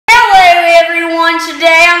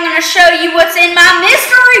today I'm going to show you what's in my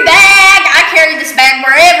mystery bag. I carry this bag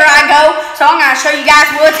wherever I go, so I'm going to show you guys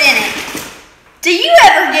what's in it. Do you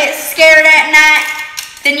ever get scared at night?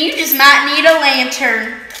 Then you just might need a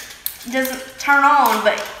lantern. It doesn't turn on,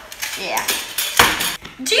 but yeah.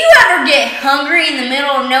 Do you ever get hungry in the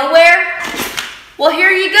middle of nowhere? Well,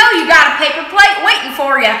 here you go. You got a paper plate waiting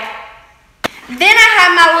for you. Then I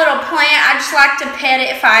have my little plant. I just like to pet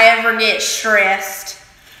it if I ever get stressed.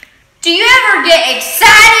 Do you ever get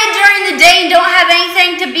excited during the day and don't have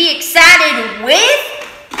anything to be excited with?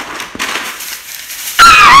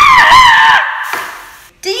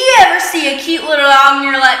 Do you ever see a cute little dog and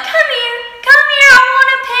you're like, come here, I want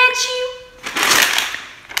to pet you?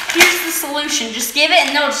 Here's the solution. Just give it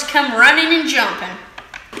and they'll just come running and jumping.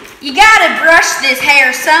 You gotta brush this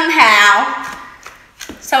hair somehow,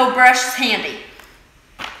 so brush is handy.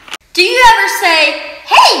 Do you ever say,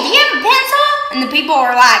 hey, do you have a pencil? And the people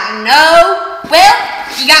are like, no. Well,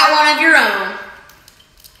 you got one of your own.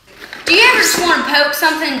 Do you ever just want to poke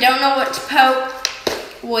something and don't know what to poke?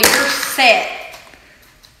 Well, you're set.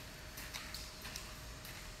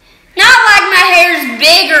 Not like my hair's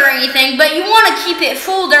big or anything, but you want to keep it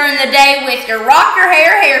full during the day with your Rock Your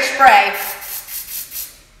Hair hairspray.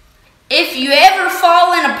 If you ever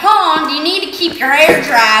fall in a pond, you need to keep your hair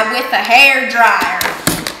dry with a hair dryer.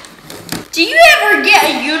 Do you ever get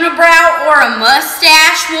a unibrow or a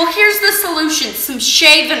mustache? Well, here's the solution. Some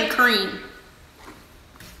shaving cream.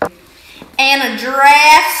 And a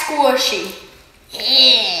giraffe squishy.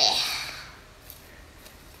 Yeah.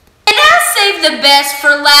 And I saved the best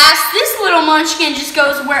for last. This little munchkin just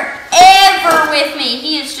goes wherever with me.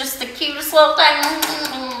 He is just the cutest little thing.